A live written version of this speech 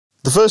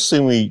The first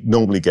thing we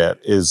normally get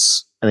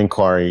is an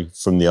inquiry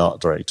from the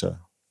art director.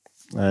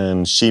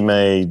 And she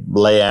may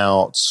lay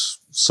out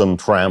some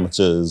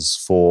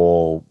parameters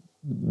for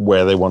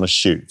where they want to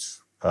shoot,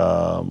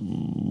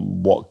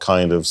 what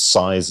kind of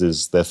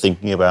sizes they're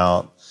thinking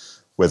about,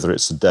 whether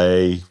it's a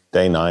day,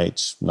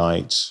 night.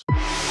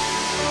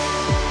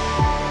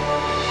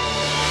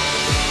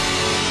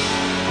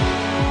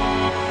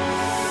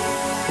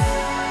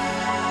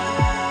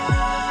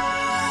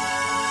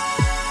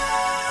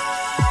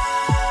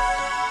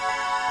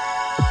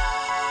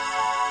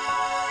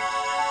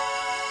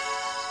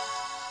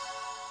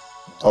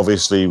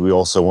 Obviously, we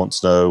also want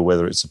to know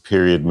whether it's a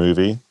period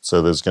movie,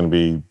 so there's going to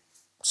be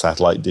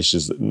satellite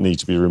dishes that need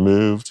to be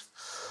removed,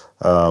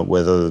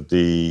 whether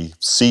the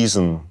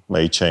season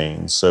may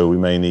change, so we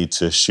may need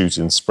to shoot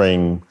in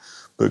spring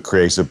but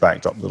create a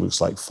backdrop that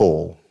looks like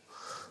fall.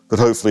 But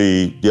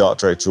hopefully the art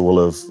director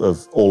will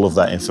have all of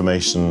that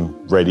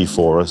information ready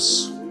for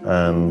us,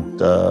 and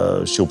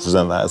she'll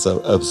present that as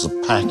a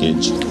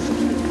package.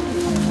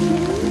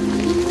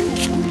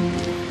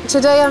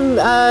 Today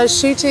I'm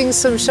shooting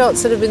some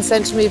shots that have been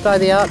sent to me by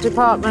the art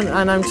department,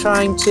 and I'm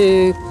trying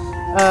to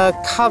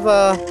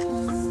cover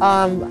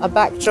a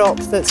backdrop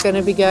that's going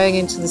to be going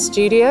into the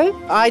studio.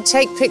 I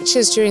take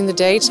pictures during the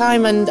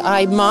daytime and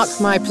I mark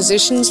my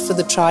positions for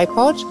the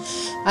tripod,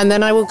 and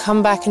then I will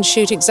come back and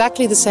shoot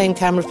exactly the same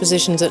camera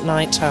positions at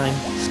night time.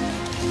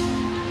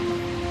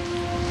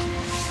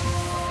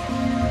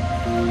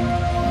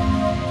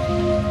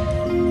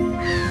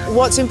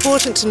 What's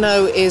important to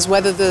know is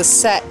whether the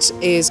set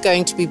is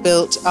going to be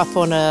built up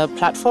on a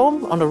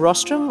platform, on a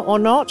rostrum or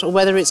not, or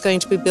whether it's going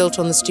to be built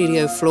on the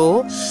studio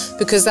floor,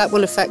 because that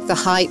will affect the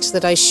height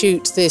that I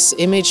shoot this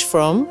image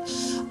from.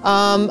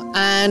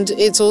 And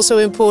it's also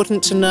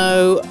important to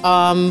know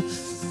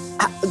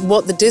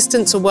what the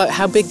distance or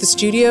how big the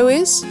studio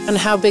is and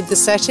how big the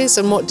set is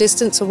and what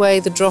distance away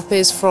the drop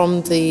is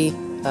from the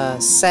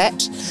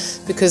set,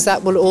 because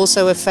that will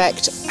also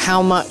affect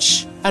how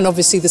much, and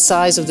obviously the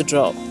size of the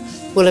drop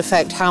will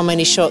affect how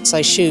many shots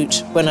I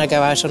shoot when I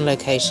go out on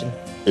location.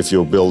 If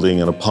you're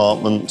building an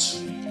apartment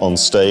on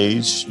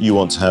stage, you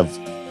want to have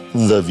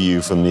the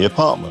view from the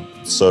apartment.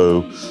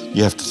 So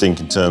you have to think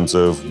in terms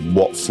of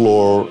what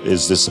floor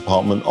is this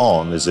apartment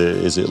on? Is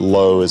it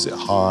low? Is it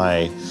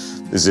high?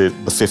 Is it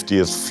the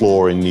 50th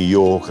floor in New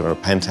York or a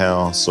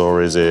penthouse?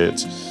 Or is it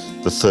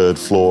the 3rd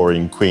floor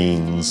in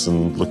Queens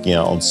and looking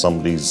out on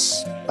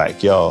somebody's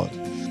backyard?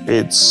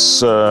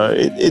 It's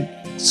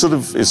sort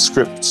of is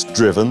script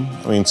driven.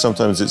 I mean,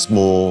 sometimes it's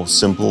more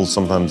simple,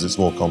 sometimes it's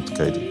more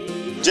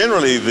complicated.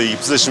 Generally, the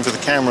position for the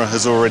camera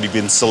has already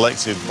been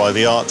selected by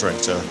the art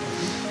director.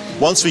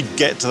 Once we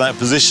get to that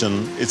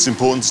position, it's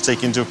important to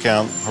take into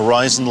account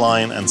horizon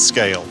line and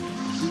scale.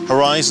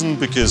 Horizon,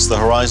 because the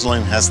horizon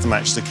line has to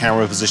match the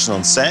camera position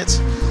on set,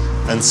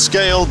 and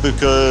scale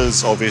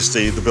because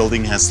obviously the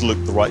building has to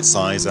look the right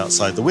size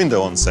outside the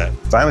window on set.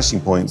 Vanishing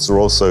points are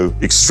also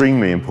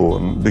extremely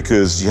important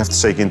because you have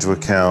to take into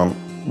account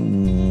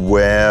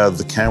where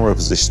the camera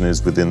position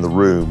is within the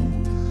room,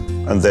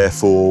 and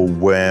therefore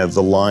where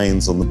the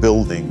lines on the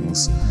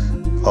buildings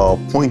are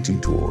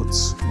pointing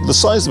towards. The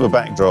size of a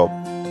backdrop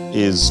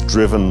is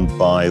driven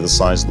by the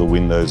size of the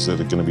windows that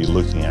are going to be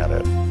looking at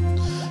it,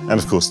 and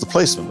of course the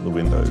placement of the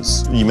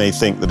windows. You may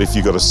think that if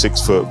you've got a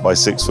 6 foot by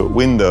 6 foot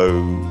window,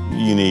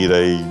 you need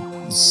a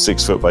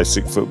 6 foot by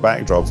 6 foot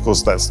backdrop. Of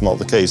course that's not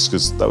the case,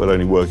 because that would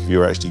only work if you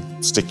were actually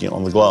sticking it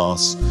on the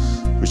glass,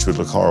 which would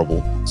look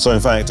horrible. So in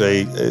fact,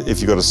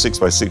 if you've got a 6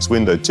 by 6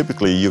 window,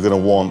 typically you're going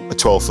to want a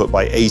 12 foot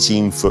by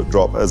 18 foot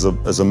drop as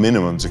a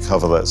minimum to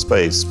cover that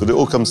space. But it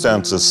all comes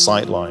down to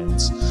sight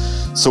lines.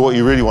 So what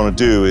you really want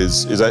to do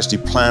is actually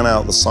plan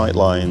out the sight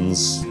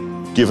lines,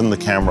 given the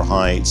camera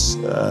height,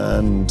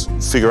 and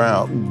figure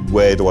out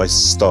where do I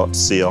start to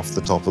see off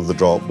the top of the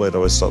drop, where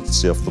do I start to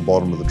see off the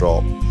bottom of the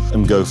drop,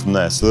 and go from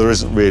there. So there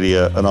isn't really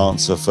an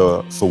answer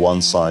for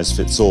one size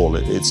fits all.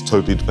 It's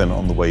totally dependent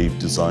on the way you've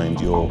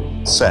designed your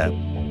set.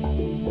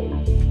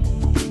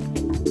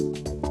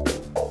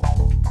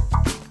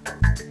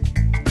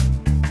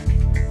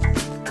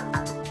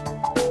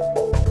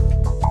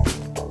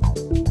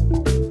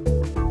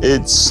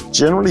 It's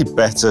generally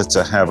better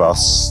to have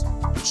us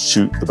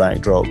shoot the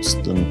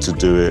backdrops than to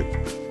do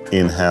it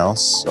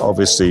in-house.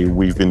 Obviously,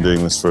 we've been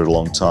doing this for a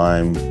long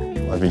time.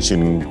 I've been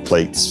shooting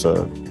plates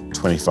for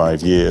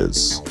 25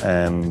 years.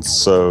 And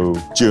so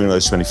during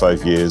those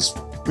 25 years,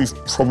 we've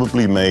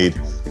probably made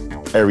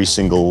every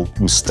single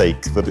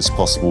mistake that it's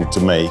possible to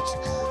make.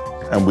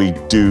 And we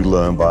do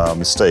learn by our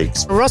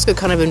mistakes. Rosco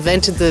kind of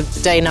invented the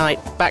day-night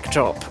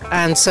backdrop,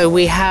 and so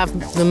we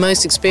have the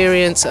most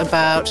experience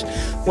about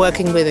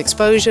working with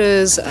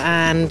exposures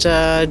and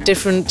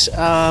different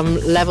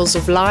levels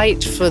of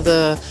light for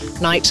the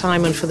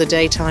nighttime and for the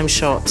daytime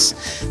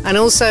shots. And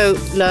also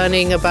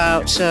learning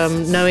about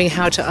knowing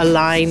how to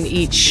align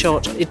each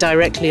shot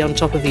directly on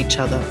top of each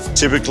other.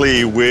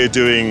 Typically, we're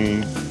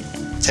doing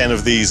 10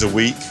 of these a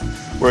week,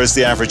 whereas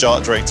the average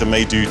art director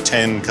may do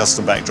 10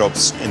 custom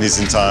backdrops in his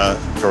entire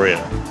career.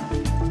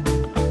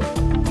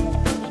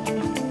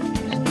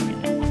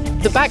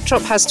 The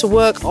backdrop has to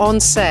work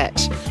on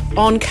set,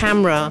 on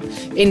camera,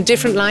 in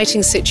different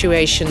lighting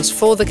situations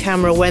for the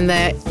camera when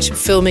they're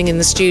filming in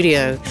the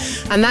studio.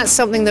 And that's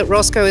something that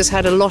Rosco has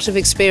had a lot of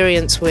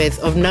experience with,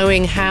 of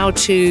knowing how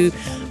to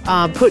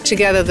put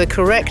together the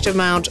correct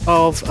amount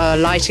of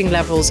lighting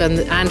levels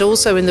and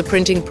also in the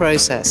printing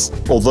process.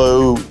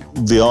 Although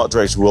the art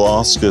director will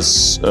ask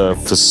us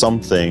for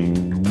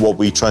something, what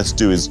we try to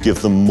do is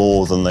give them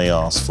more than they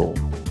ask for.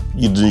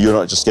 You're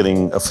not just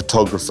getting a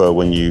photographer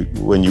when you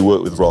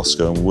work with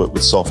Rosco and work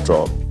with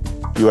SoftDrop.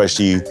 You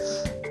actually,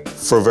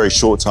 for a very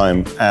short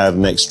time, add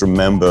an extra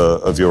member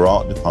of your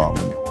art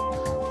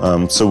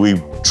department. So we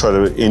try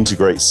to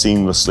integrate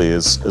seamlessly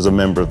as a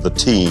member of the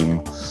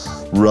team,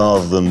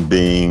 rather than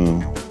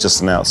being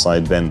just an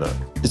outside vendor.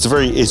 It's a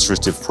very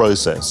iterative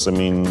process. I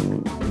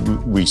mean,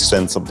 we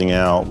send something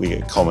out, we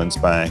get comments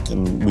back,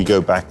 and we go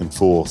back and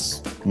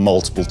forth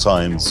multiple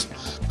times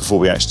before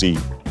we actually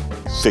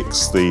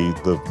fix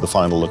the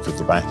final look of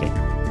the backing.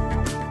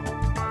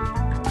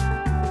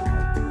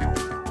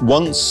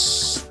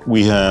 Once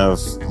we have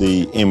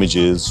the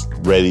images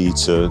ready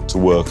to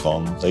work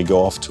on, they go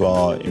off to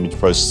our image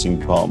processing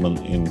department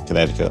in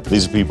Connecticut.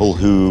 These are people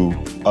who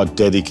are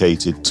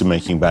dedicated to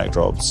making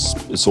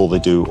backdrops. It's all they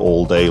do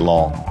all day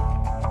long.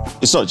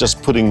 It's not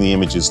just putting the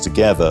images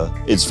together.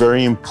 It's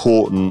very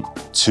important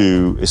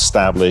to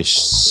establish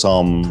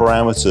some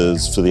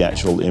parameters for the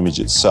actual image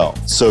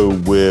itself. So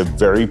we're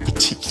very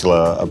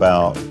particular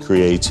about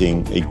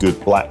creating a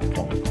good black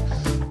point.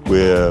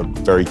 We're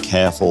very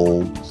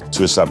careful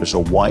to establish a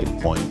white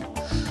point.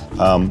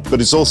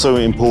 But it's also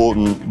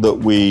important that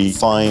we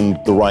find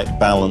the right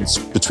balance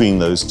between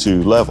those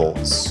two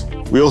levels.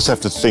 We also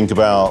have to think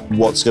about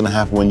what's going to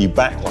happen when you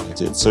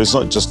backlight it. So it's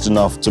not just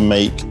enough to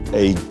make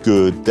a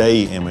good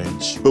day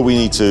image, but we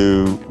need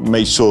to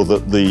make sure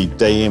that the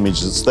day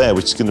image that's there,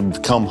 which is going to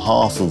become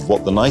half of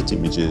what the night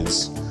image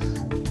is,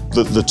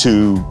 that the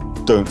two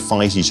don't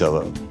fight each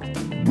other.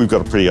 We've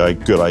got a pretty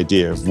good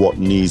idea of what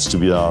needs to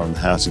be done and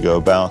how to go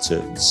about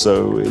it.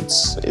 So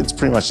it's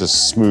pretty much a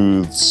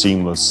smooth,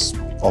 seamless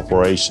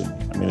operation.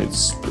 I mean,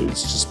 it's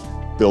just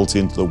built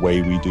into the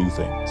way we do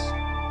things.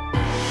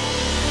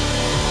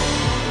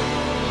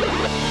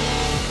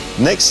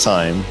 Next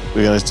time,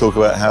 we're going to talk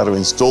about how to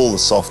install the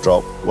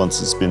SoftDrop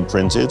once it's been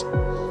printed,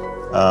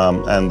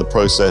 and the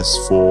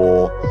process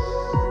for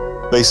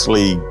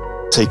basically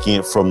taking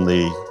it from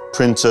the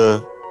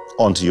printer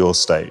onto your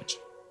stage.